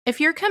If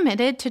you're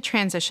committed to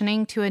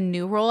transitioning to a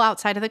new role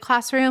outside of the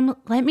classroom,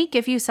 let me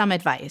give you some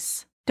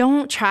advice.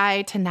 Don't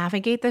try to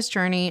navigate this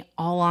journey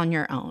all on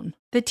your own.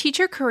 The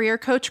Teacher Career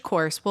Coach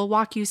course will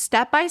walk you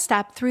step by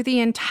step through the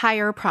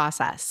entire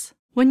process.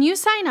 When you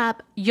sign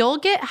up, you'll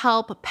get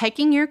help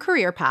picking your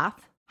career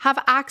path,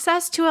 have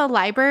access to a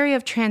library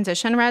of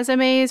transition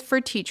resumes for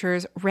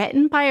teachers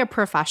written by a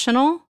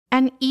professional,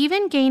 and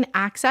even gain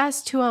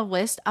access to a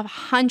list of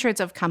hundreds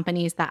of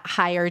companies that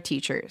hire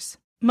teachers.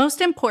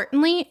 Most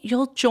importantly,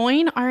 you'll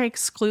join our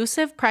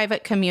exclusive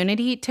private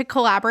community to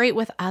collaborate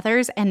with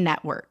others and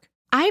network.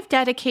 I've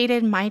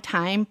dedicated my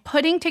time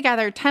putting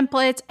together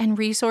templates and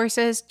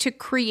resources to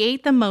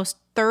create the most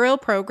thorough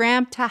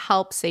program to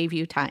help save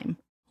you time.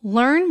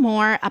 Learn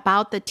more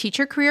about the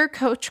Teacher Career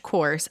Coach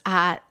course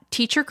at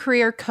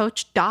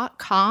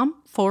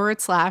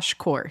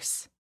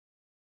teachercareercoach.com/course.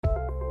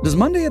 Does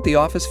Monday at the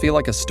office feel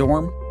like a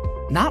storm?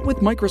 Not with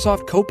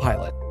Microsoft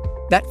Copilot.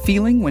 That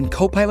feeling when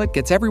Copilot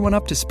gets everyone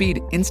up to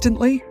speed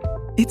instantly?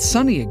 It's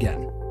sunny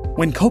again.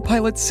 When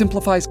Copilot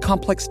simplifies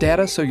complex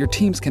data so your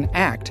teams can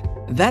act,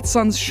 that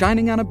sun's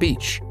shining on a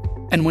beach.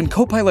 And when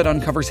Copilot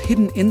uncovers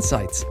hidden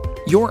insights,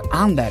 you're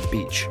on that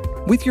beach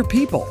with your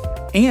people,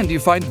 and you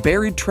find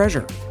buried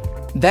treasure.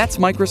 That's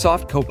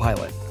Microsoft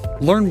Copilot.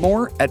 Learn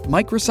more at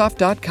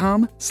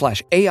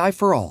Microsoft.com/AI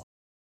for all.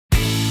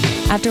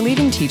 After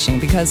leaving teaching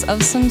because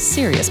of some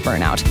serious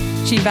burnout,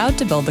 she vowed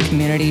to build the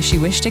community she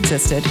wished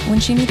existed when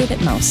she needed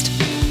it most.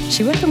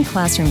 She went from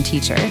classroom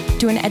teacher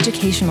to an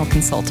educational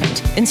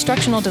consultant,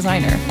 instructional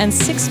designer, and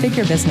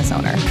six-figure business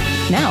owner.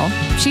 Now,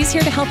 she's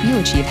here to help you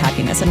achieve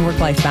happiness and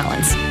work-life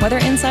balance, whether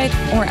inside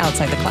or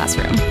outside the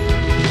classroom.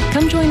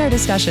 Come join our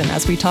discussion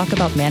as we talk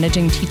about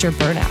managing teacher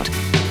burnout,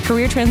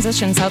 career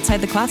transitions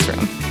outside the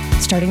classroom,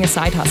 starting a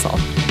side hustle,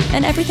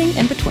 and everything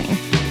in between.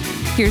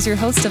 Here's your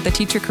host of the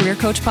Teacher Career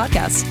Coach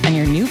podcast and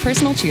your new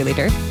personal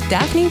cheerleader,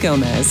 Daphne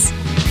Gomez.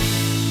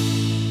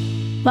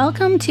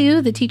 Welcome to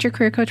the Teacher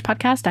Career Coach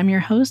podcast. I'm your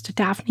host,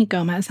 Daphne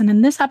Gomez, and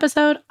in this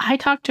episode, I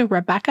talked to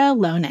Rebecca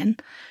Lonin.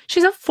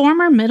 She's a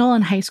former middle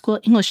and high school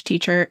English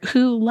teacher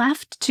who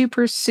left to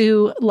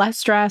pursue less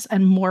stress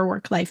and more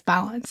work-life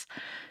balance.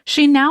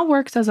 She now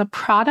works as a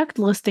product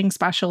listing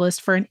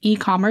specialist for an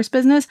e-commerce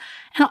business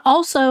and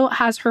also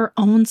has her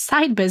own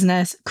side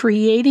business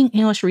creating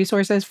English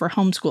resources for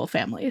homeschool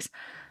families.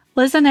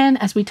 Listen in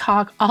as we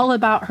talk all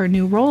about her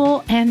new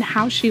role and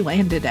how she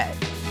landed it.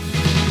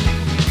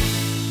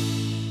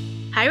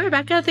 Hi,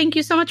 Rebecca. Thank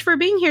you so much for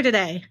being here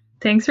today.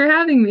 Thanks for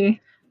having me.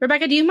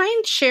 Rebecca, do you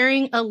mind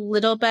sharing a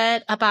little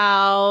bit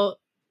about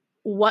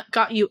what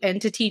got you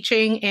into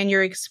teaching and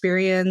your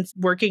experience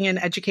working in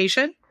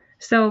education?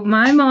 So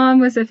my mom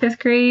was a fifth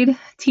grade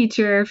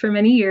teacher for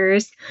many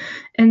years.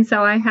 And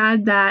so I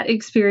had that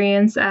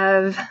experience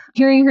of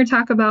hearing her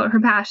talk about her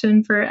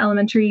passion for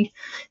elementary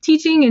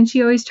teaching. And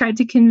she always tried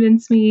to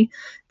convince me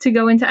to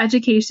go into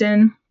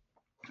education.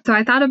 So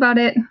I thought about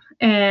it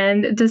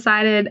and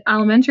decided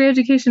elementary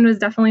education was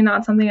definitely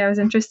not something I was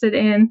interested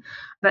in.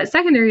 But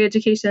secondary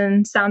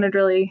education sounded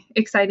really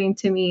exciting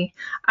to me.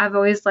 I've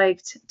always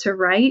liked to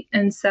write.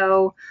 And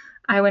so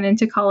I went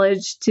into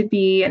college to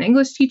be an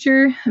English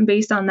teacher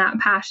based on that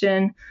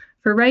passion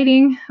for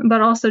writing,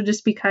 but also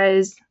just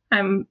because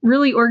I'm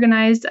really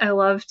organized. I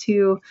love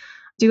to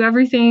do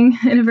everything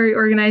in a very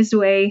organized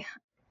way.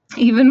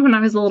 Even when I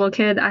was a little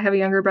kid, I have a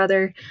younger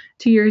brother,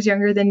 2 years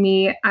younger than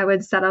me. I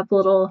would set up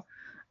little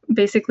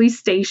basically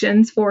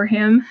stations for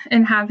him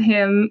and have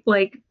him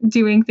like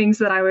doing things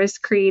that I was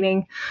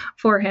creating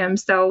for him.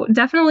 So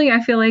definitely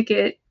I feel like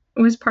it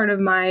was part of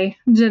my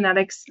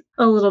genetics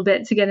a little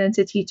bit to get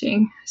into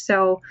teaching.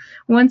 So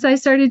once I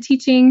started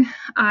teaching,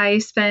 I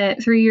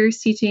spent 3 years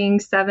teaching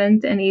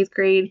 7th and 8th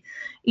grade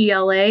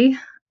ELA.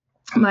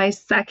 My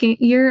second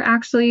year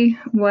actually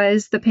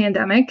was the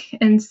pandemic.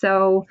 And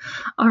so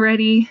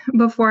already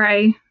before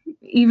I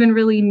even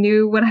really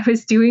knew what I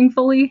was doing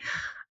fully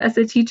as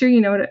a teacher,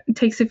 it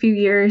takes a few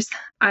years,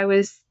 I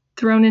was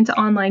thrown into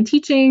online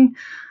teaching,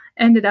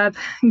 ended up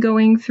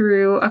going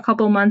through a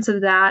couple months of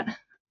that.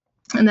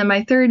 And then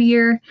my third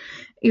year,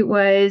 it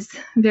was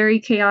very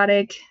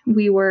chaotic.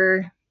 We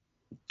were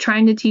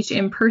trying to teach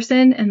in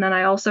person, and then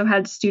I also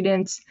had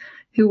students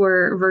who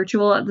were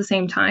virtual at the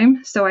same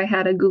time. So I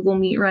had a Google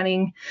Meet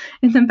running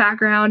in the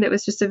background. It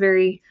was just a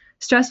very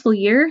stressful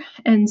year.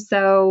 And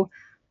so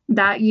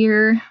that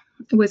year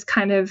was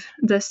kind of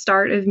the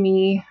start of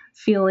me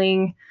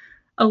feeling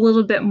a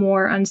little bit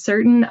more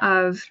uncertain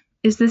of,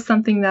 is this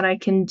something that I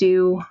can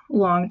do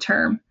long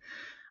term?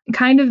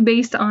 Kind of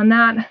based on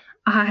that,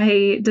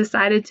 I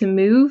decided to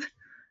move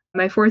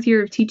my fourth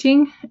year of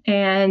teaching.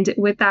 And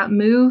with that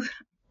move,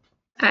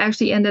 I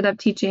actually ended up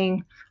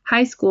teaching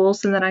high school.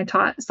 So then I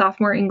taught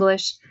sophomore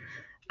English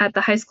at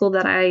the high school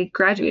that I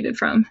graduated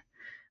from.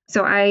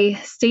 So I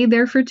stayed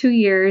there for 2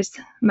 years.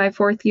 My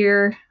fourth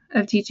year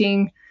of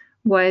teaching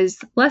was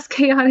less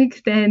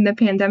chaotic than the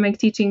pandemic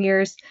teaching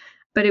years,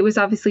 but it was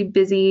obviously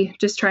busy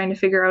just trying to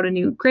figure out a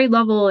new grade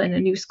level and a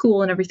new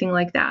school and everything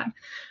like that.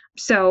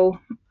 So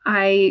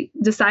I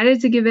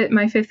decided to give it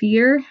my fifth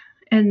year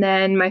And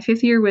then my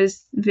 5th year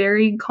was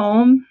very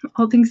calm,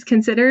 all things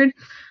considered,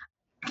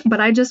 but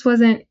I just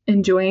wasn't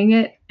enjoying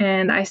it.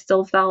 And I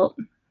still felt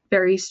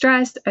very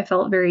stressed. I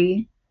felt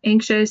very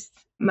anxious.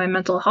 My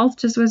mental health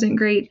just wasn't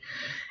great.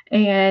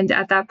 And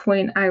at that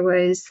point, I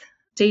was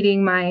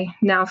dating my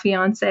now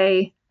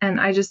fiance,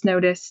 and I just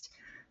noticed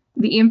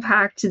the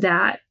impact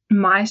that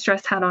my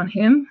stress had on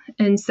him.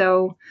 And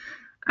so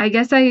I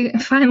guess I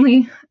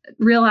finally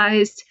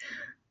realized,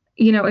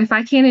 if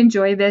I can't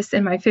enjoy this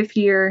in my 5th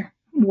year,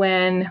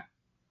 when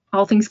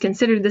all things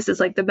considered, this is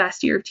like the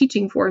best year of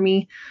teaching for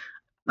me,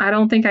 I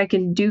don't think I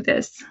can do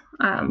this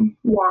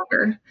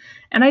longer.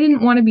 And I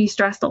didn't want to be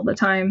stressed all the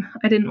time.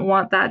 I didn't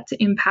want that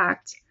to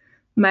impact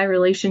my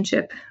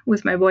relationship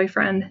with my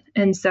boyfriend.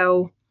 And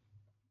so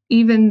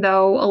even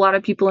though a lot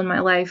of people in my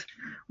life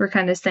were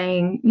kind of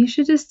saying, you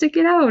should just stick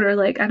it out, or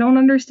like, I don't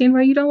understand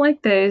why you don't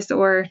like this,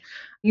 or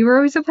you were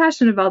always so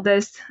passionate about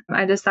this,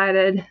 I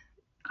decided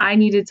I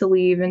needed to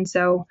leave. And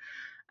so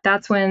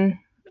that's when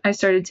I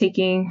started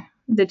taking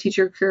the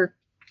teacher career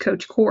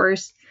coach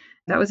course.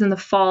 That was in the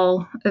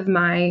fall of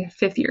my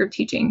 5th year of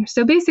teaching.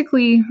 So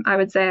basically, I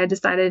would say I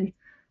decided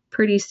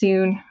pretty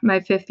soon, my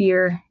 5th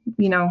year,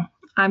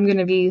 I'm going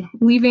to be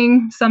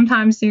leaving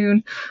sometime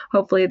soon,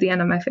 hopefully at the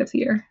end of my 5th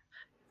year.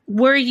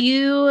 Were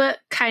you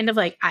kind of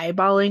like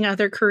eyeballing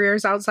other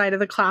careers outside of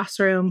the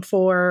classroom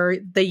for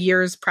the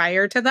years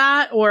prior to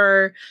that?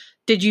 Or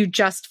did you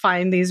just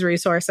find these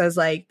resources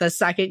like the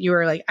second you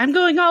were like, I'm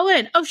going all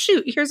in? Oh,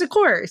 shoot, here's a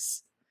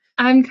course.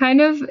 I'm kind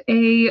of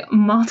a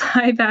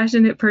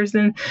multi-passionate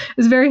person.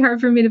 It's very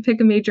hard for me to pick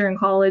a major in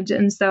college.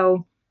 And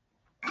so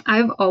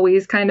I've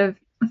always kind of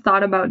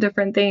thought about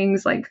different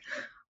things. Like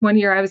one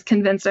year I was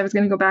convinced I was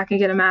going to go back and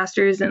get a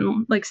master's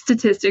in like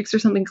statistics or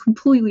something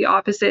completely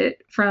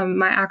opposite from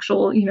my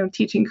actual,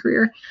 teaching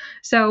career.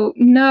 So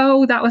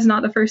no, that was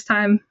not the first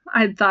time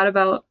I'd thought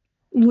about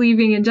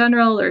leaving in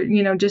general,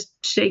 or, just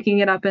shaking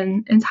it up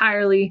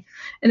entirely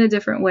in a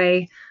different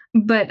way.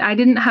 But I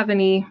didn't have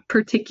any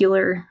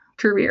particular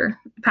career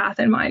path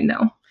in mind,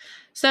 no.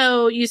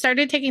 So you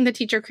started taking the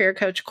teacher career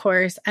coach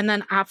course. And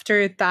then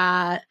after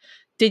that,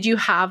 did you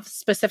have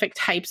specific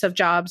types of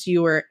jobs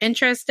you were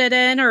interested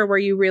in, or were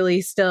you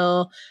really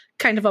still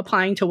kind of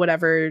applying to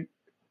whatever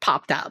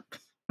popped up?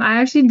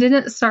 I actually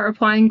didn't start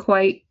applying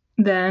quite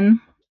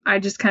then. I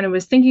just kind of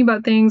was thinking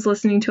about things,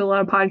 listening to a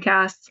lot of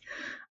podcasts,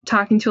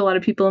 talking to a lot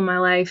of people in my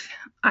life.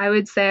 I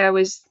would say I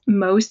was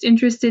most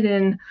interested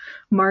in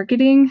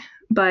marketing,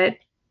 but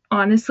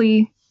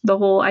honestly, the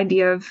whole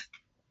idea of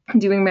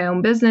doing my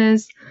own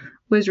business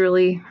was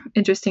really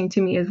interesting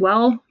to me as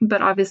well.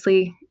 But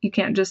obviously, you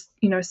can't just,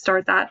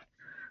 start that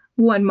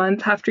 1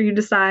 month after you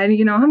decide,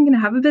 I'm going to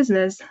have a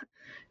business.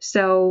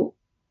 So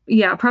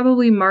yeah,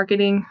 probably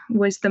marketing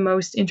was the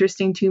most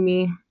interesting to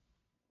me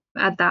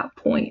at that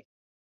point.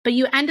 But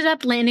you ended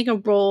up landing a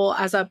role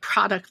as a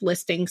product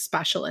listing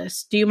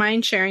specialist. Do you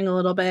mind sharing a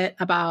little bit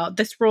about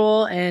this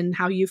role and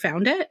how you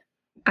found it?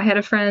 I had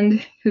a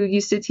friend who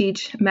used to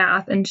teach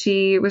math, and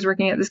she was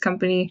working at this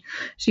company.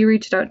 She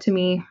reached out to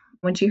me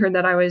when she heard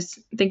that I was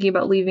thinking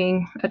about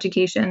leaving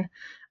education.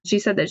 She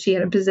said that she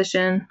had a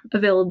position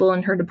available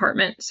in her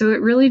department. So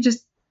it really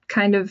just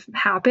kind of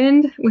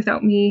happened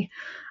without me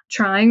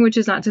trying, which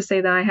is not to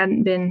say that I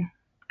hadn't been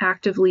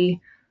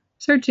actively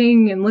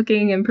searching and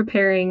looking and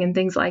preparing and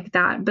things like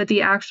that. But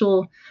the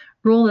actual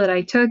role that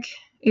I took,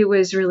 it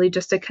was really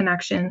just a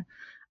connection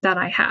that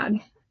I had.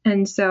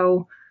 And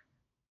so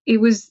it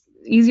was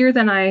easier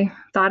than I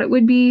thought it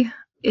would be.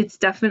 It's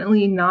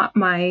definitely not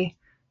my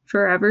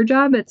forever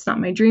job. It's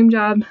not my dream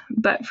job.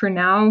 But for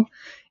now,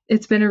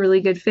 it's been a really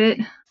good fit.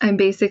 I'm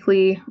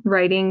basically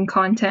writing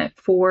content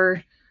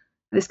for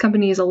this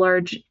company is a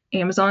large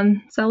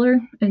Amazon seller.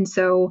 And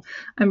so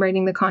I'm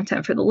writing the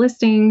content for the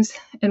listings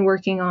and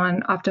working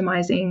on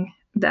optimizing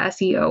the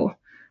SEO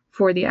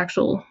for the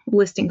actual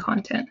listing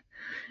content,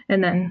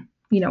 and then,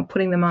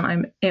 putting them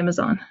on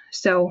Amazon.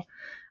 So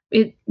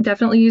it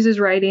definitely uses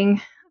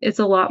writing. It's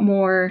a lot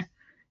more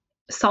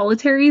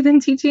solitary than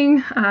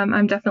teaching.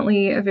 I'm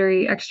definitely a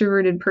very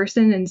extroverted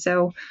person. And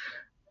so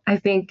I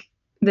think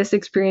this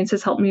experience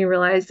has helped me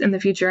realize in the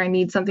future I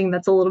need something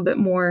that's a little bit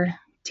more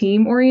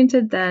team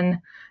oriented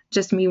than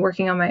just me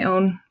working on my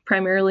own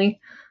primarily.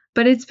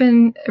 But it's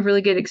been a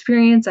really good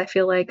experience. I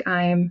feel like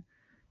I'm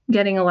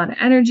getting a lot of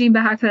energy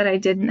back that I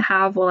didn't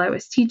have while I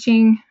was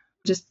teaching.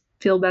 Just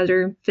feel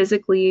better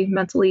physically,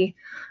 mentally,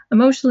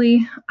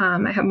 emotionally.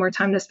 I have more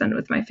time to spend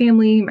with my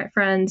family, my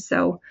friends.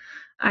 So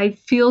I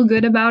feel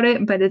good about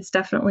it, but it's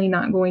definitely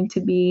not going to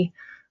be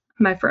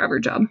my forever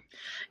job.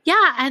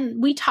 Yeah.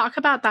 And we talk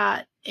about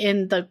that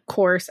in the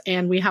course,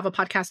 and we have a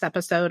podcast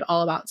episode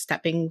all about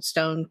stepping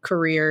stone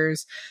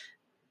careers.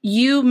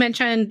 You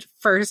mentioned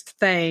first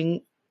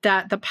thing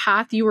that the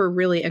path you were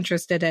really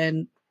interested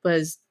in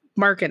was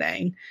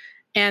marketing.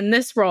 And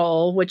this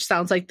role, which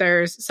sounds like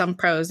there's some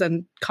pros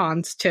and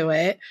cons to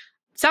it,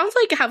 sounds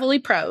like heavily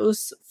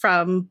pros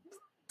from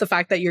the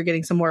fact that you're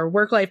getting some more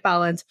work-life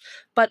balance.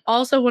 But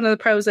also one of the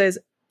pros is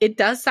it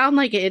does sound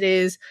like it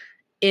is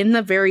in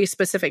the very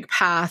specific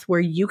path where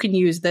you can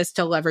use this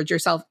to leverage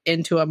yourself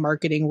into a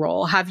marketing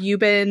role. Have you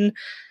been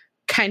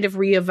kind of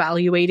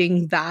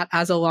reevaluating that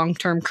as a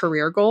long-term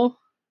career goal?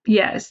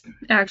 Yes,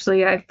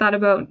 actually, I've thought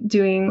about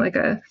doing like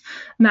a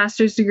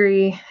master's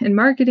degree in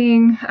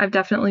marketing. I've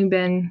definitely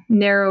been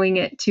narrowing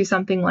it to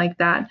something like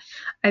that.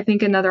 I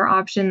think another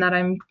option that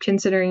I'm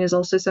considering is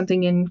also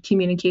something in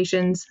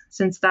communications,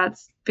 since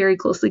that's very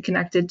closely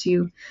connected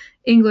to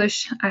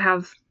English. I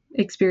have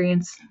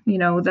experience,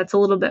 that's a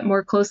little bit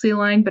more closely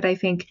aligned, but I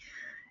think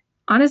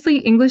honestly,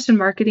 English and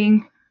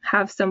marketing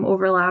have some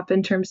overlap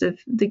in terms of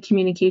the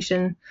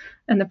communication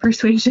and the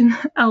persuasion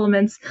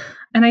elements.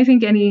 And I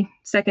think any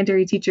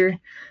secondary teacher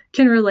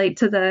can relate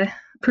to the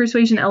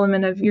persuasion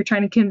element of you're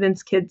trying to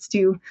convince kids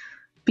to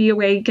be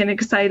awake and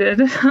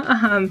excited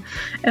and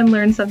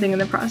learn something in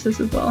the process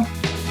as well.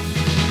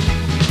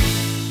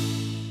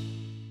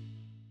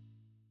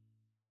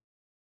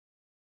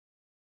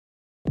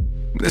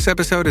 This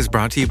episode is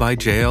brought to you by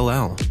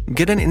JLL.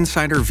 Get an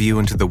insider view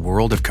into the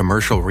world of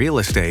commercial real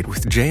estate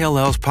with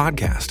JLL's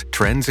podcast,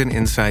 Trends and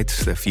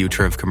Insights, the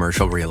Future of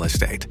Commercial Real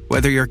Estate.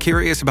 Whether you're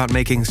curious about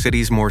making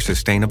cities more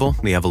sustainable,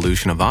 the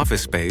evolution of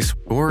office space,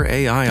 or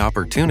AI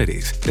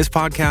opportunities, this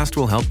podcast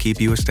will help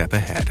keep you a step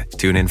ahead.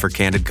 Tune in for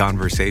candid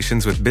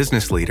conversations with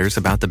business leaders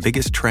about the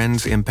biggest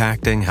trends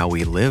impacting how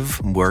we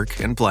live, work,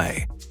 and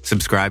play.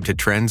 Subscribe to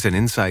Trends and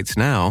Insights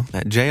now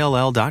at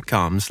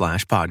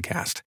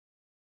jll.com/podcast.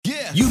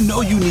 Yeah. You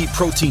know you need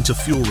protein to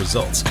fuel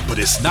results, but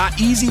it's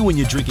not easy when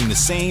you're drinking the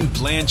same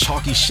bland,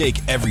 chalky shake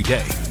every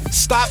day.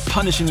 Stop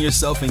punishing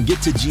yourself and get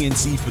to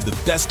GNC for the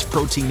best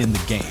protein in the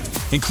game,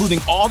 including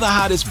all the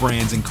hottest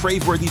brands and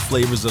crave-worthy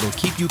flavors that'll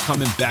keep you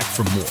coming back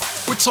for more.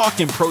 We're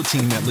talking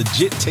protein that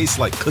legit tastes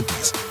like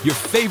cookies, your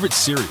favorite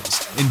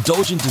cereals,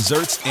 indulgent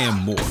desserts, and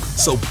more.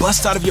 So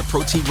bust out of your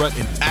protein rut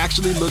and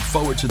actually look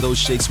forward to those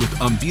shakes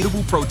with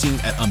unbeatable protein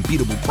at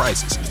unbeatable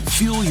prices.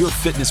 Fuel your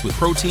fitness with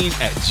protein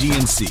at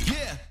GNC.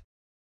 Yeah.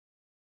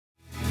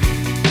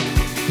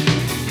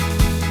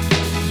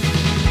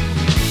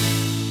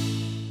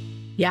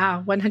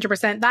 Yeah,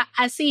 100%. That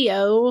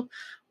SEO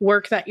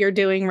work that you're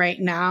doing right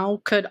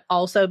now could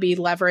also be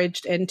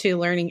leveraged into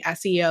learning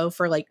SEO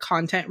for like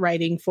content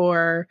writing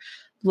for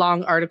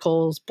long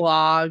articles,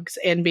 blogs,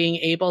 and being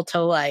able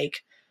to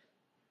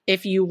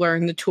if you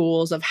learn the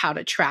tools of how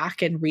to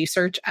track and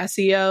research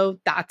SEO,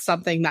 that's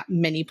something that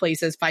many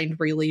places find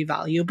really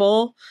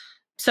valuable.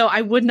 So I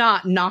would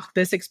not knock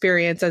this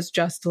experience as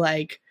just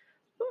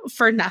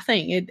for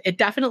nothing. It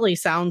definitely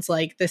sounds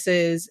like this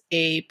is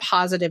a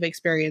positive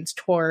experience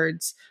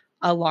towards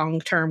a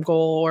long-term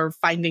goal or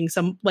finding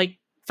some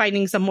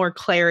more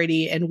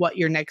clarity in what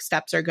your next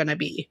steps are going to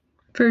be.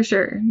 For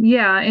sure.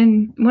 Yeah.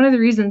 And one of the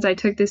reasons I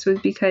took this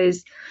was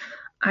because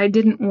I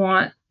didn't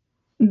want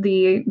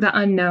the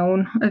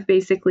unknown of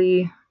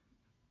basically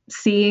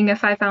seeing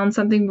if I found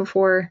something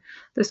before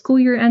the school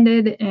year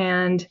ended.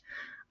 And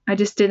I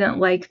just didn't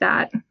like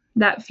that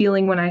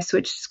feeling when I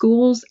switched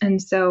schools.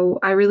 And so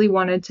I really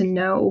wanted to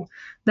know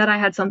that I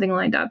had something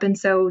lined up. And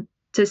so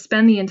to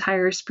spend the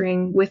entire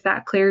spring with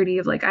that clarity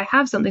of I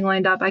have something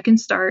lined up, I can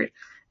start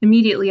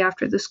immediately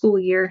after the school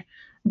year.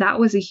 That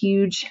was a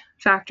huge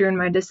factor in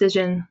my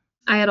decision.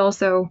 I had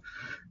also,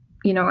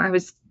 I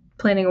was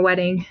planning a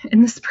wedding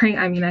in the spring.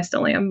 I mean, I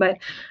still am, but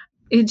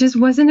it just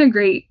wasn't a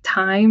great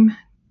time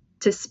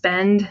to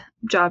spend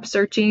job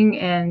searching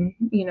and,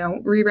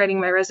 rewriting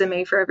my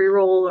resume for every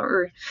role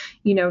or,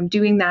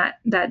 doing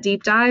that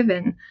deep dive.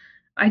 And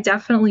I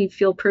definitely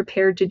feel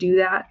prepared to do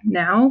that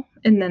now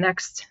in the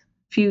next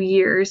few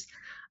years,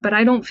 but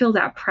I don't feel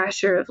that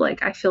pressure of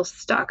I feel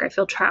stuck. I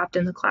feel trapped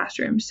in the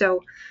classroom.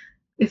 So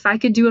if I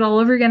could do it all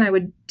over again, I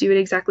would do it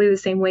exactly the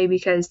same way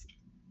because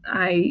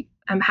I'm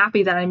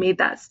happy that I made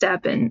that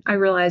step and I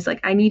realized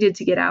I needed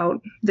to get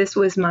out. This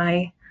was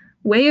my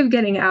way of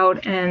getting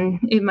out, and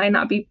it might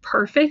not be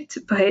perfect,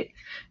 but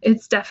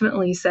it's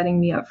definitely setting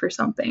me up for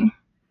something.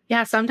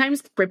 Yeah,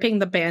 sometimes ripping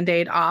the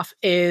Band-Aid off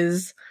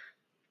is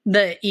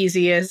the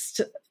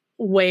easiest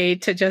way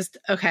to just,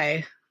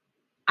 okay,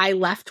 I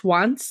left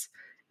once,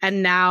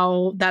 and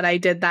now that I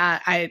did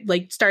that, I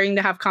starting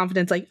to have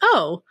confidence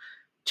oh,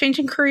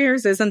 changing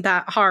careers isn't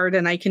that hard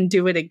and I can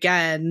do it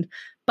again.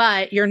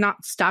 But you're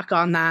not stuck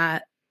on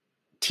that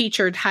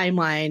teacher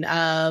timeline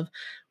of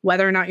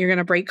whether or not you're going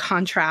to break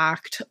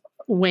contract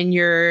when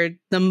you're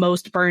the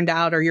most burned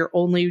out or you're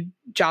only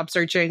job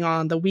searching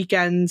on the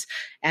weekends.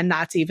 And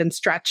that's even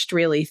stretched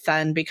really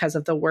thin because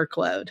of the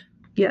workload.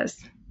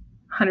 Yes,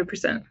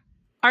 100%.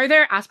 Are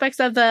there aspects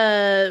of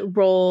the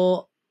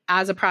role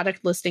as a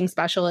product listing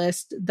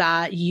specialist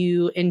that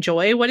you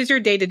enjoy? What does your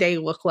day-to-day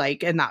look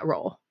like in that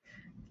role?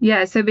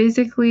 Yeah, so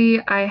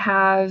basically I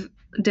have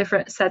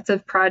different sets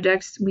of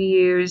projects. We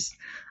use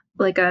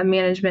a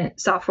management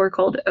software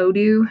called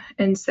Odoo.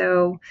 And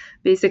so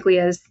basically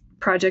as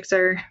projects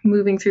are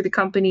moving through the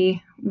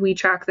company, we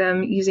track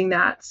them using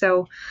that.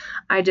 So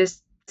I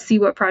just see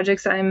what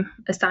projects I'm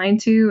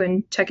assigned to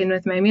and check in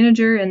with my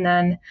manager. And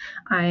then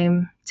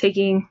I'm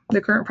taking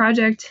the current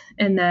project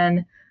and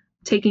then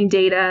taking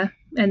data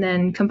and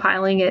then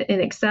compiling it in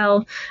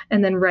Excel,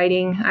 and then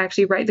I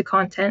actually write the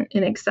content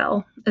in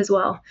Excel as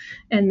well,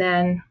 and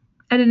then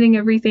editing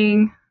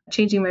everything,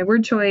 changing my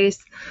word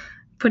choice,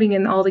 putting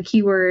in all the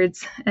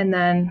keywords, and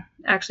then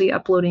actually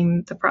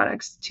uploading the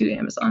products to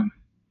Amazon.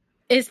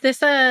 Is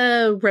this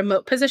a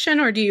remote position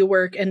or do you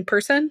work in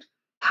person?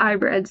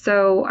 Hybrid.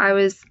 So I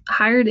was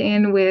hired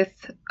in with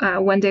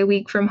 1 day a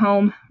week from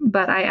home,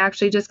 but I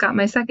actually just got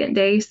my second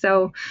day.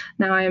 So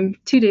now I'm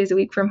 2 days a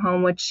week from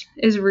home, which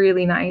is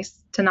really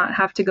nice to not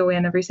have to go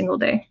in every single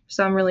day.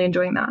 So I'm really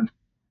enjoying that.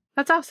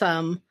 That's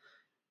awesome.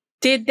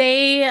 Did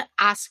they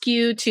ask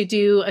you to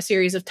do a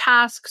series of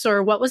tasks,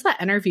 or what was the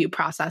interview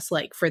process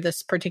like for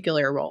this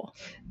particular role?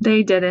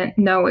 They didn't.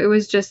 No, it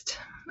was just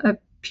a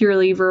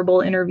purely verbal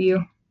interview.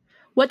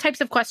 What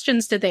types of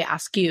questions did they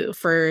ask you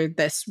for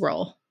this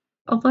role?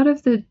 A lot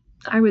of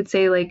I would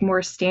say, like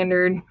more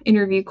standard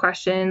interview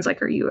questions,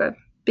 like, are you a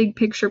big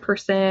picture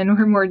person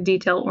or more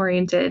detail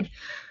oriented?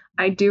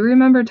 I do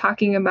remember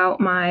talking about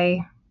my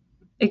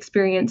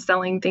experience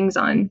selling things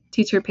on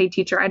Teacher Pay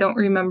Teacher. I don't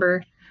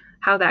remember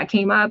how that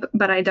came up,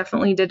 but I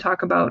definitely did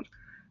talk about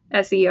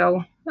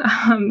SEO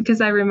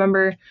because I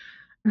remember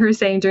her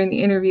saying during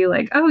the interview,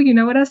 like, oh, you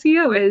know what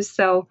SEO is?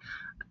 So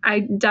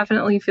I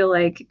definitely feel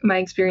like my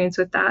experience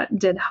with that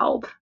did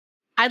help.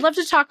 I'd love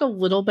to talk a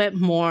little bit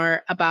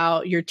more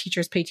about your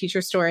Teachers Pay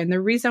Teacher store. And the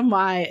reason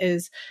why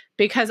is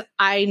because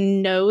I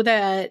know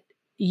that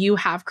you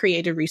have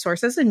created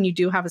resources and you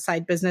do have a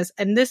side business.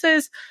 And this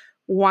is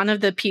one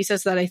of the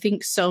pieces that I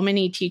think so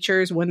many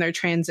teachers, when they're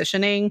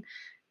transitioning,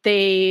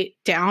 they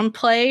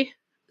downplay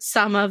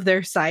some of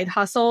their side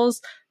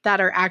hustles that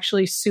are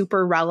actually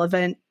super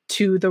relevant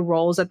to the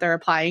roles that they're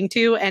applying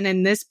to. And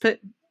in this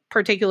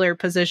particular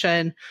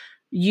position,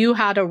 you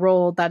had a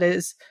role that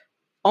is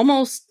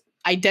almost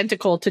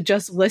identical to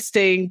just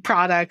listing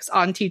products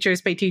on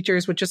Teachers Pay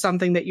Teachers, which is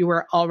something that you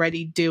were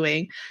already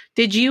doing.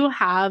 Did you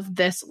have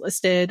this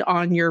listed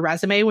on your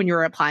resume when you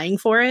were applying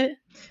for it?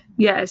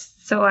 Yes.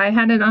 So I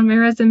had it on my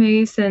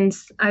resume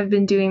since I've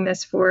been doing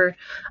this for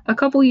a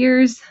couple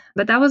years.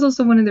 But that was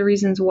also one of the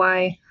reasons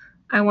why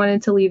I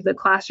wanted to leave the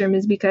classroom,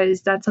 is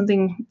because that's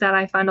something that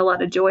I find a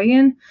lot of joy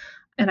in.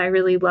 And I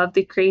really love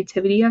the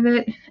creativity of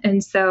it.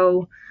 And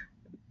so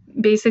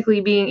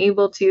basically being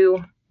able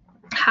to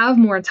have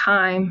more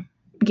time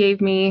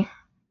gave me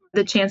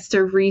the chance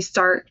to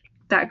restart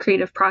that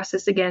creative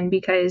process again,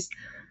 because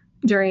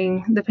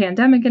during the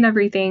pandemic and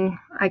everything,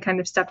 I kind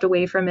of stepped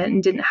away from it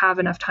and didn't have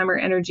enough time or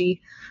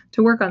energy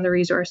to work on the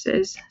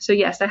resources. So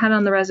yes, I had it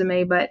on the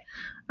resume, but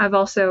I've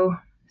also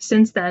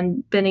since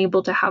then been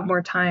able to have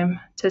more time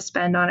to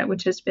spend on it,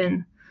 which has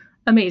been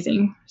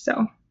amazing.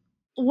 So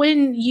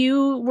when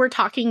you were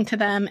talking to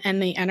them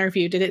and the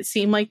interview, did it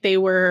seem like they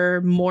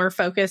were more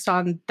focused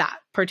on that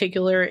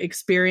particular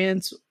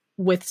experience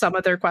with some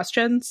of their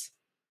questions?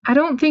 I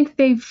don't think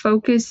they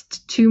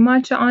focused too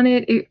much on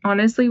it. It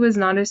honestly was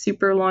not a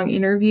super long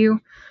interview,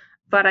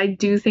 but I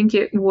do think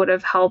it would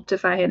have helped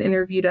if I had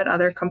interviewed at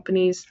other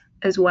companies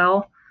as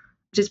well,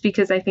 just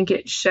because I think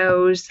it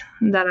shows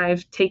that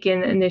I've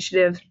taken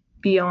initiative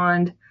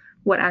beyond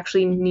what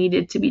actually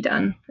needed to be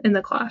done in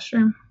the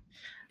classroom.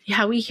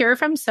 Yeah, we hear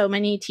from so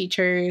many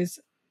teachers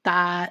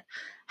that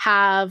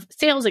have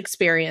sales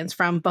experience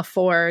from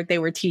before they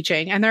were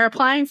teaching, and they're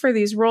applying for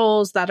these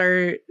roles that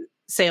are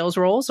sales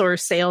roles or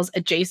sales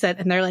adjacent.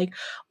 And they're like,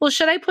 well,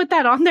 should I put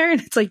that on there?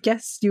 And it's like,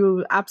 yes,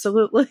 you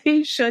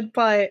absolutely should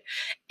put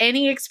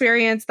any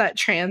experience that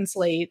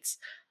translates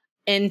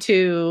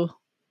into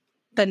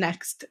the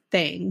next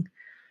thing.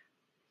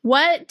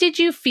 What did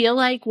you feel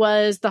like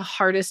was the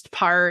hardest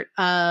part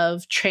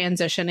of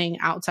transitioning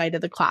outside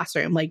of the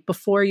classroom? Like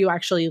before you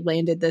actually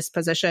landed this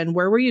position,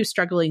 where were you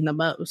struggling the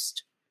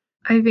most?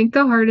 I think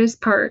the hardest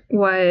part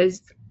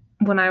was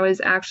when I was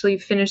actually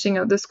finishing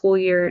out the school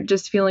year,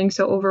 just feeling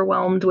so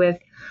overwhelmed with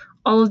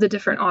all of the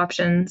different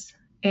options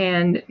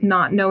and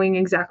not knowing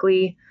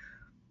exactly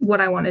what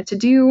I wanted to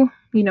do.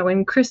 You know,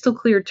 in crystal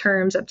clear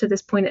terms, up to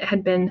this point, it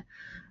had been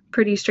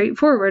pretty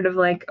straightforward of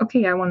like,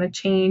 okay, I want to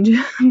change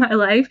my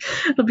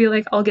life. It'll be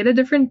like, I'll get a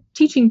different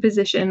teaching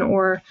position,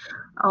 or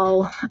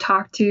I'll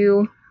talk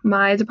to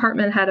my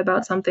department head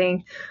about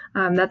something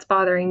that's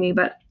bothering me.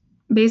 But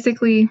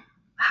basically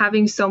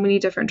having so many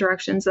different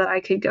directions that I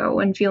could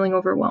go and feeling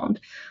overwhelmed.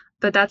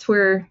 But that's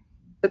where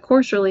the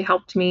course really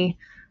helped me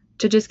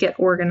to just get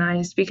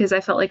organized, because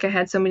I felt like I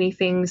had so many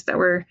things that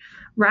were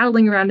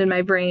rattling around in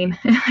my brain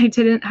and I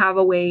didn't have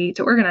a way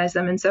to organize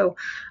them. And so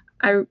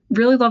I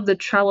really love the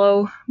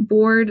Trello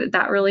board.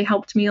 That really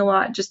helped me a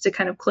lot, just to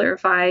kind of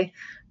clarify,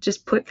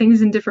 just put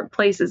things in different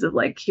places of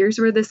like, here's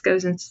where this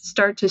goes, and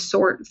start to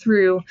sort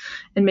through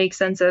and make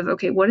sense of,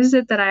 okay, what is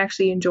it that I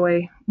actually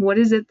enjoy? What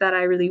is it that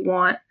I really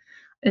want?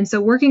 And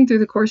so working through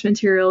the course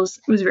materials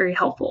was very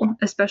helpful,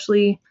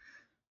 especially,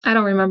 I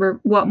don't remember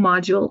what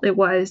module it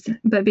was,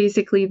 but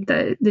basically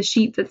the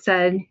sheet that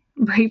said,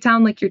 write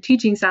down like your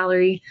teaching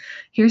salary.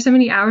 Here's how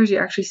many hours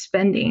you're actually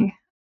spending.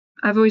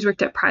 I've always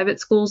worked at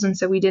private schools, and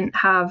so we didn't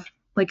have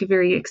like a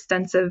very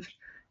extensive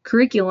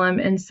curriculum.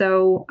 And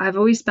so I've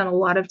always spent a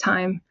lot of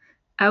time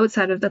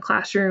outside of the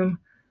classroom,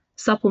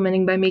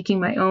 supplementing by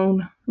making my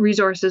own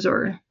resources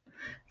or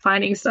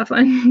finding stuff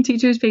on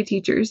Teachers Pay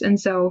Teachers. And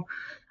so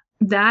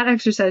that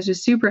exercise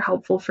was super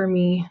helpful for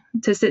me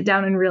to sit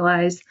down and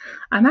realize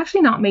I'm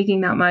actually not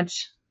making that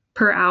much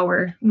per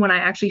hour when I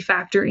actually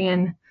factor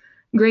in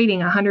grading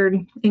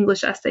 100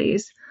 English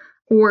essays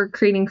or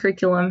creating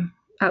curriculum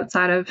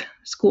outside of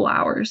school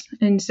hours.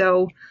 And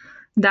so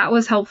that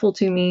was helpful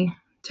to me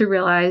to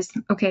realize,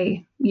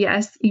 okay,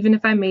 yes, even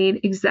if I made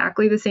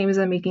exactly the same as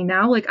I'm making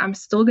now, like I'm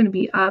still going to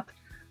be up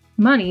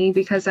money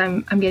because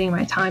I'm getting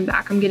my time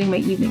back. I'm getting my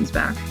evenings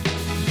back.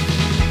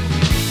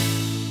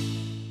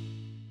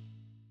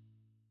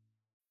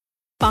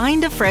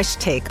 Find a fresh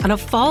take on a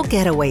fall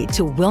getaway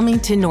to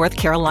Wilmington, North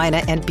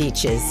Carolina and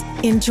beaches.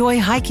 Enjoy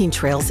hiking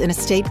trails in a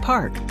state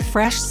park,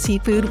 fresh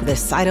seafood with a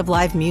side of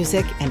live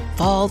music, and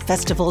fall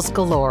festivals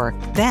galore.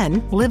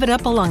 Then live it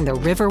up along the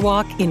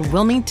Riverwalk in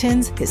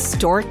Wilmington's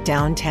historic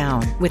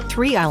downtown. With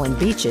 3 island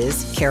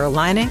beaches,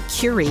 Carolina,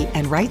 Curie,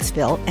 and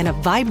Wrightsville, and a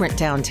vibrant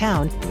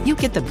downtown, you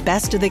get the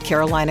best of the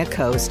Carolina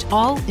coast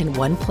all in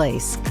one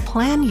place.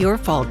 Plan your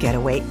fall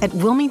getaway at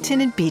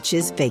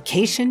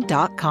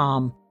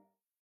WilmingtonandBeachesVacation.com.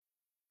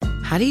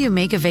 How do you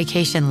make a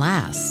vacation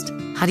last?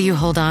 How do you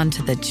hold on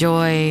to the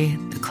joy,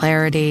 the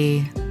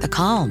clarity, the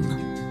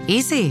calm?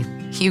 Easy.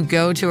 You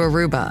go to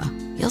Aruba.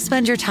 You'll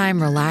spend your time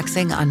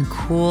relaxing on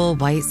cool,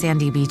 white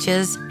sandy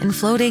beaches and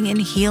floating in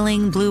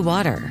healing blue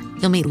water.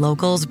 You'll meet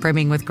locals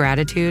brimming with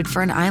gratitude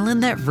for an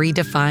island that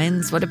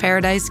redefines what a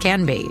paradise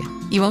can be.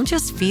 You won't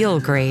just feel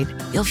great.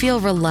 You'll feel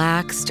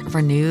relaxed,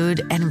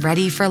 renewed, and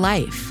ready for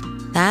life.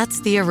 That's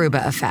the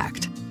Aruba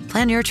effect.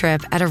 Plan your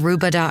trip at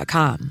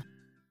Aruba.com.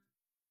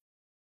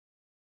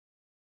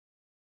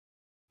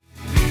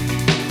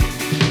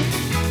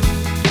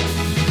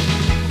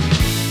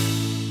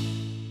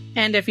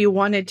 And if you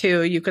wanted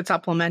to, you could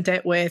supplement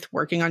it with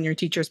working on your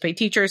Teachers Pay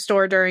Teachers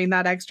store during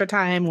that extra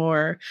time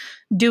or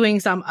doing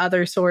some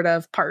other sort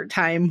of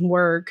part-time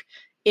work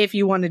if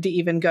you wanted to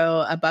even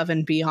go above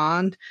and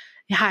beyond.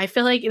 Yeah, I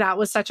feel like that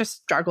was such a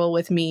struggle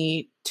with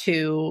me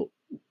too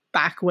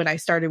back when I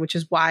started, which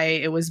is why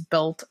it was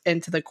built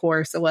into the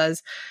course. It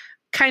was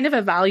kind of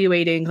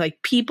evaluating,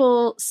 like,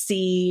 people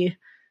see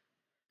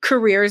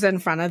careers in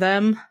front of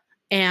them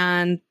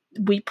and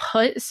we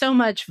put so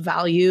much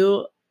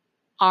value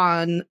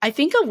on, I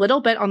think, a little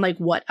bit on like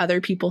what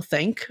other people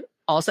think.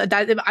 Also,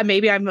 that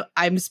maybe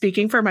I'm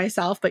speaking for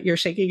myself, but you're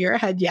shaking your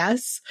head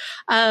yes.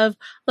 Of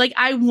like,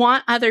 I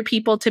want other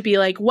people to be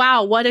like,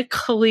 wow, what a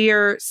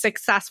clear,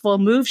 successful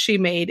move she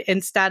made,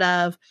 instead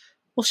of,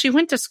 well, she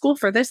went to school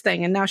for this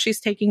thing and now she's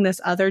taking this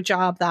other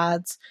job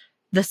that's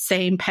the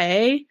same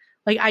pay.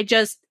 Like,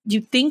 you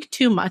think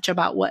too much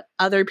about what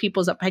other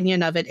people's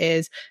opinion of it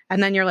is.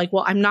 And then you're like,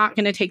 well, I'm not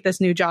going to take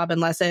this new job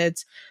unless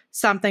it's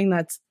something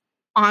that's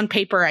on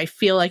paper, I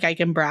feel like I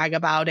can brag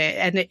about it.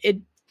 And it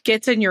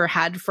gets in your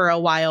head for a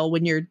while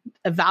when you're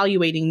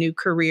evaluating new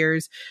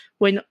careers,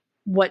 when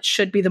what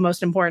should be the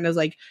most important is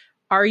like,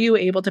 are you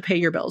able to pay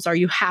your bills? Are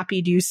you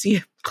happy? Do you see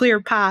a clear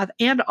path?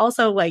 And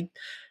also, like,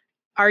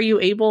 are you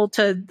able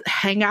to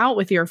hang out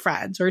with your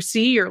friends or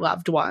see your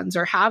loved ones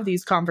or have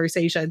these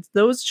conversations?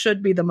 Those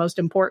should be the most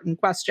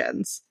important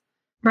questions.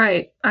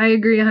 Right. I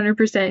agree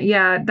 100%.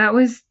 Yeah, that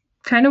was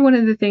kind of one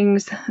of the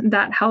things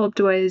that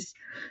helped, was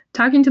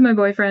talking to my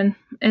boyfriend,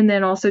 and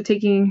then also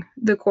taking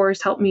the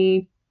course helped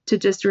me to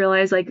just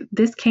realize, like,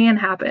 this can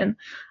happen.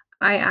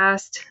 I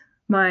asked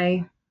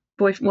my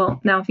boyfriend,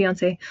 well, now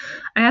fiance,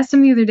 I asked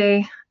him the other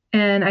day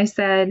and I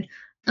said,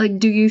 like,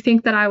 do you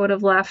think that I would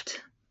have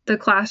left the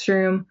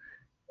classroom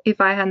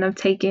if I hadn't have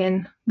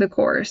taken the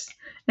course?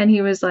 And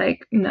he was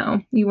like,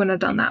 no, you wouldn't have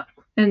done that.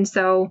 And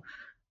so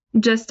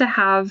just to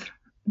have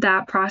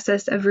that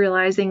process of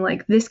realizing,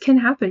 like, this can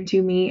happen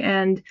to me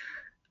and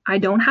I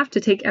don't have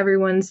to take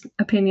everyone's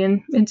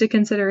opinion into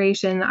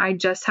consideration. I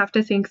just have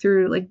to think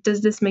through, like,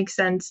 does this make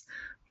sense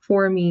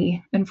for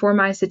me and for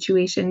my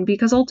situation?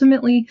 Because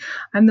ultimately,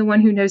 I'm the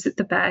one who knows it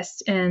the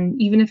best.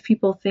 And even if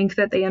people think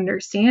that they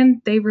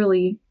understand, they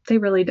really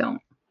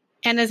don't.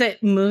 And is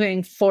it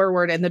moving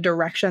forward in the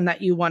direction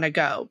that you want to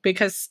go?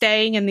 Because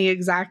staying in the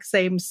exact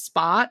same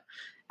spot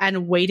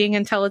and waiting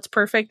until it's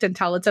perfect,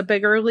 until it's a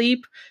bigger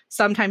leap,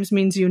 sometimes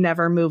means you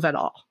never move at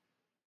all.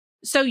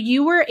 So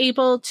you were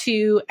able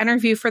to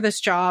interview for this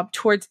job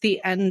towards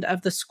the end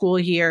of the school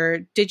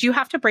year. Did you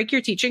have to break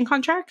your teaching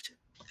contract?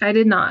 I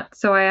did not.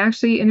 So I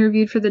actually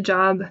interviewed for the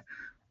job,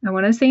 I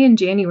want to say in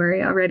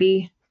January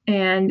already.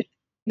 And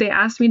they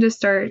asked me to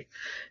start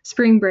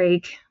spring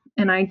break.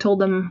 And I told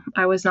them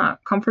I was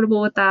not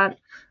comfortable with that.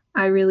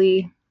 I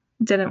really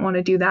didn't want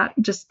to do that,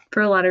 just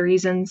for a lot of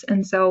reasons.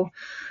 And so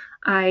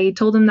I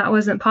told them that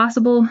wasn't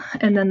possible.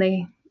 And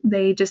then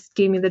they just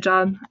gave me the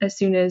job as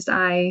soon as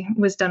I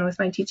was done with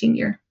my teaching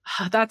year.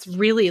 That's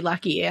really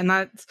lucky. And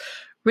that's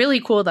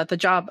really cool that the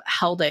job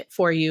held it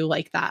for you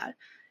like that.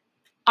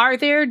 Are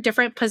there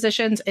different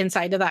positions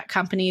inside of that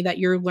company that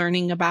you're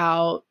learning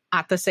about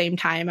at the same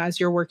time as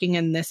you're working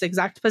in this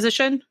exact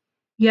position?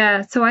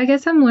 Yeah, so I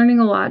guess I'm learning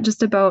a lot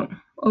just about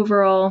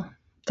overall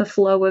the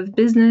flow of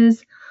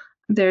business.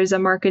 There's a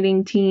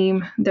marketing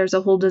team. There's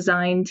a whole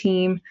design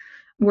team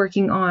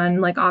working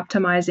on like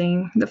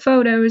optimizing the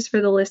photos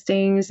for the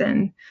listings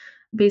and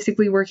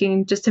basically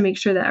working just to make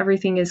sure that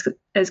everything is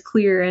as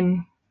clear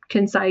and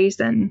concise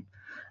and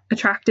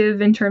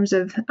attractive in terms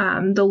of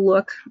the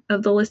look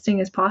of the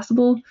listing as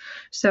possible.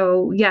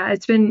 So yeah,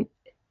 it's been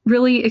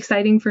really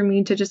exciting for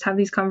me to just have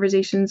these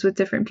conversations with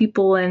different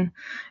people and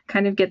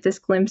kind of get this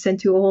glimpse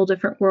into a whole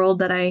different world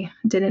that I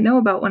didn't know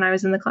about when I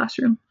was in the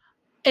classroom.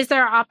 Is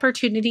there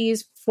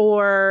opportunities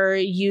for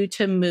you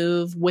to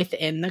move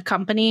within the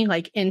company,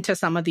 like into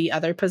some of the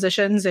other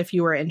positions if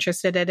you were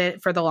interested in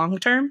it for the long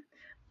term?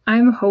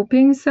 I'm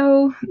hoping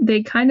so.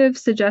 They kind of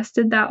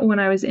suggested that when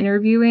I was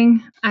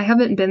interviewing. I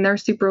haven't been there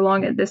super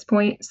long at this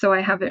point, so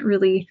I haven't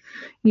really,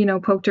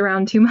 poked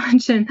around too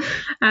much and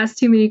asked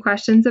too many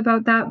questions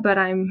about that, but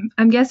I'm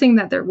guessing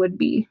that there would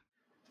be.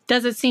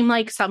 Does it seem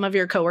like some of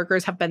your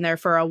coworkers have been there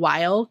for a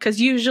while?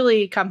 Because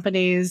usually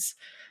companies,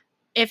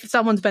 if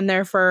someone's been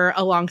there for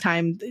a long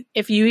time,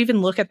 if you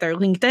even look at their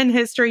LinkedIn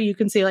history, you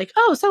can see like,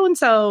 oh,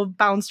 so-and-so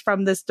bounced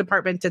from this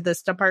department to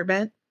this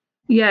department.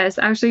 Yes,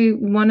 actually,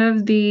 one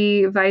of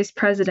the vice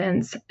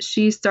presidents,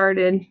 she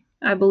started,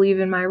 I believe,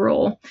 in my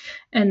role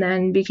and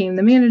then became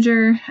the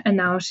manager. And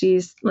now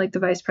she's like the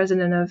vice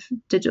president of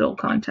digital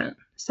content.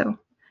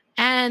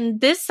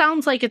 And this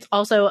sounds like it's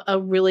also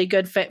a really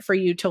good fit for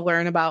you to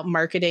learn about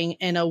marketing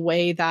in a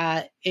way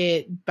that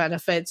it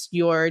benefits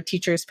your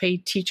Teachers Pay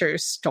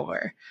Teachers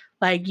store.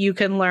 Like you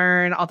can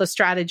learn all the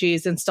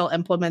strategies and still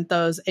implement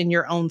those in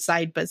your own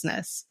side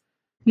business.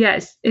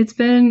 Yes, it's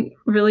been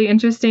really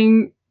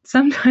interesting.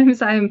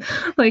 Sometimes I'm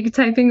like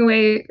typing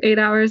away 8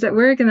 hours at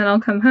work and then I'll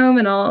come home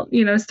and I'll,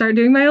 start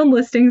doing my own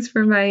listings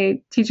for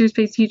my Teachers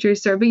Pay Teachers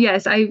store. But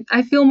yes, I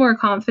feel more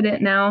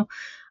confident now,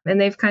 and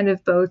they've kind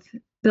of both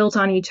built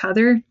on each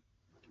other.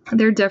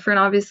 They're different,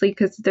 obviously,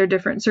 because they're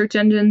different search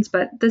engines,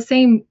 but the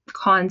same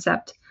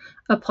concept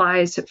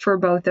applies for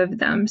both of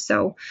them.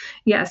 So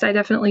yes, I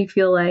definitely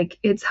feel like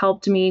it's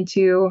helped me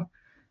to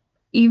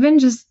even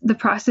just the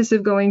process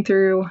of going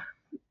through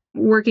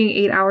working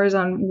 8 hours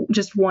on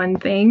just one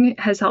thing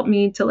has helped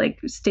me to like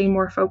stay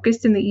more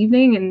focused in the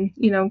evening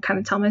and, kind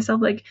of tell myself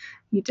like,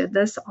 you did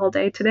this all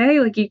day today.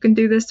 Like you can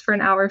do this for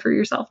an hour for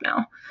yourself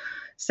now.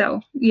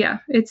 So yeah,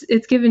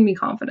 it's given me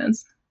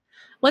confidence.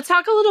 Let's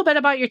talk a little bit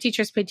about your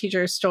Teachers Pay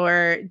Teachers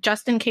store,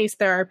 just in case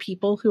there are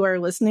people who are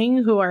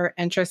listening who are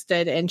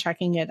interested in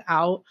checking it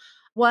out.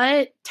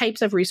 What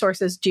types of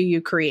resources do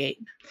you create?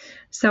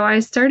 So I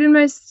started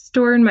my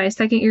store in my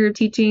second year of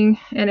teaching,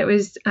 and it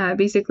was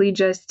basically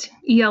just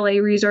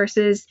ELA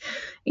resources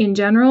in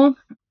general.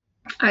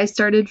 I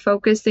started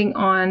focusing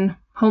on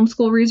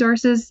homeschool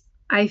resources,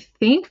 I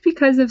think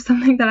because of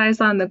something that I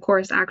saw in the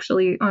course,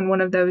 actually, on one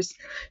of those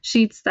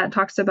sheets that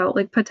talks about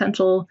like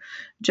potential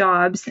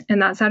jobs.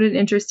 And that sounded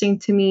interesting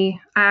to me.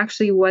 I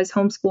actually was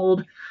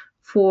homeschooled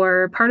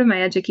for part of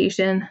my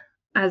education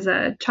as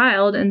a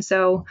child. And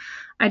so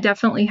I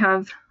definitely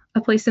have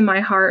a place in my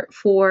heart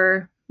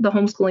for the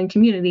homeschooling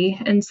community.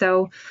 And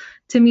so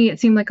to me, it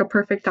seemed like a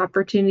perfect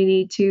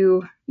opportunity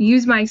to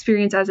use my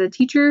experience as a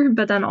teacher,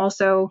 but then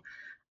also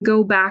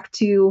go back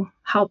to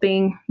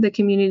helping the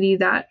community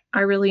that I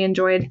really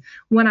enjoyed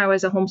when I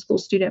was a homeschool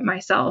student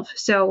myself.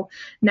 So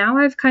now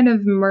I've kind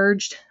of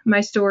merged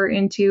my store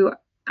into,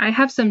 I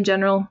have some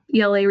general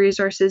ELA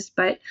resources,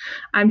 but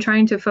I'm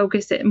trying to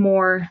focus it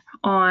more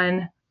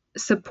on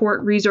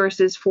support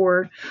resources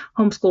for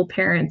homeschool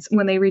parents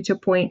when they reach a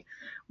point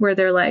where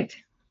they're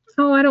like,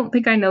 oh, I don't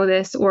think I know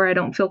this, or I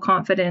don't feel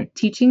confident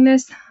teaching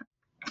this.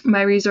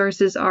 My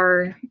resources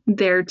are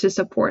there to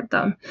support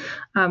them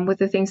with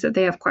the things that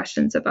they have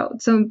questions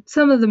about. So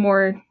some of the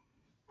more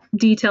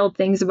detailed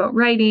things about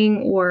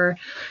writing, or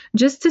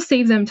just to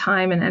save them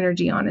time and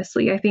energy,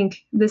 honestly. I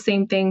think the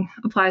same thing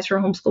applies for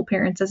homeschool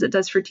parents as it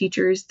does for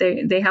teachers.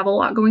 They have a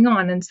lot going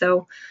on. And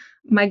so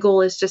my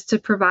goal is just to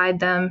provide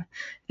them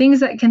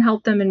things that can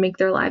help them and make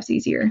their lives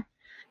easier.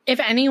 If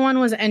anyone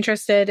was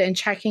interested in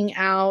checking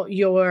out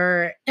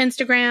your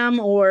Instagram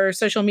or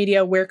social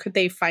media, where could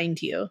they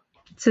find you?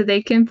 So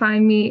they can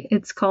find me.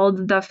 It's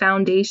called The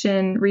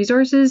Foundation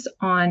Resources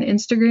on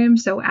Instagram.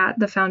 So at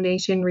The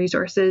Foundation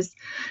Resources,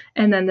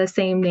 and then the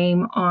same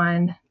name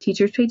on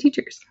Teachers Pay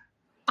Teachers.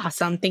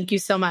 Awesome. Thank you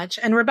so much.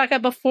 And Rebecca,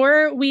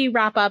 before we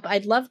wrap up,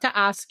 I'd love to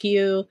ask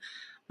you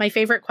my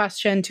favorite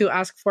question to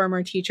ask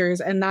former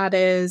teachers. And that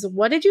is,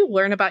 what did you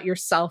learn about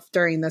yourself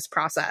during this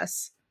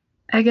process?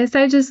 I guess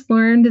I just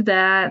learned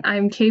that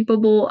I'm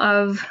capable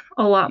of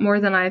a lot more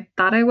than I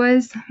thought I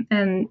was,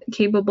 and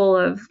capable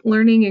of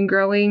learning and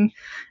growing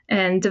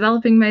and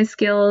developing my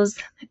skills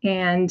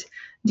and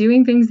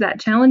doing things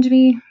that challenge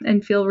me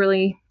and feel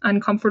really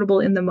uncomfortable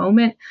in the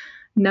moment,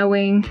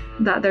 knowing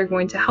that they're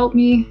going to help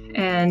me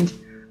and,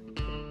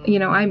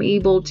 I'm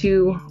able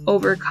to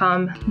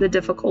overcome the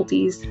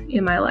difficulties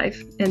in my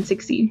life and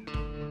succeed.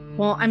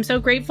 Well, I'm so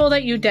grateful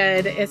that you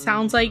did. It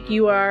sounds like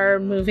you are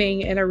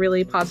moving in a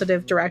really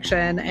positive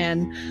direction,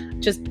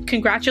 and just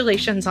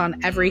congratulations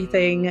on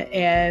everything,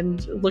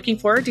 and looking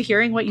forward to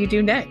hearing what you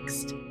do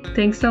next.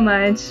 Thanks so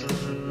much.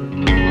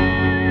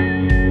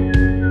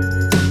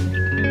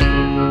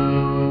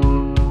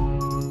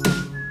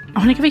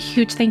 want to give a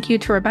huge thank you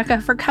to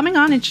Rebecca for coming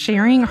on and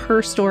sharing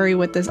her story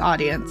with this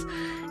audience.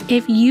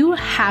 If you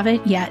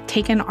haven't yet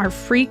taken our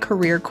free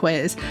career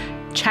quiz,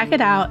 check it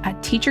out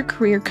at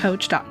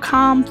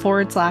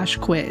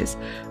teachercareercoach.com/quiz.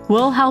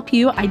 We'll help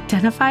you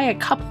identify a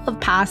couple of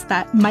paths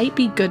that might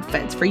be good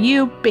fits for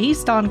you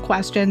based on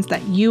questions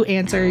that you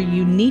answer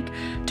unique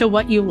to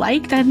what you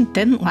liked and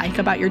didn't like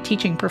about your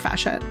teaching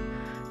profession.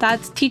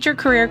 That's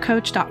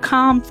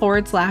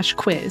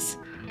teachercareercoach.com/quiz.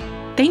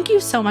 Thank you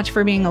so much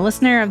for being a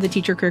listener of the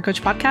Teacher Career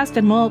Coach podcast,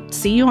 and we'll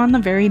see you on the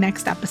very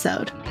next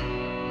episode.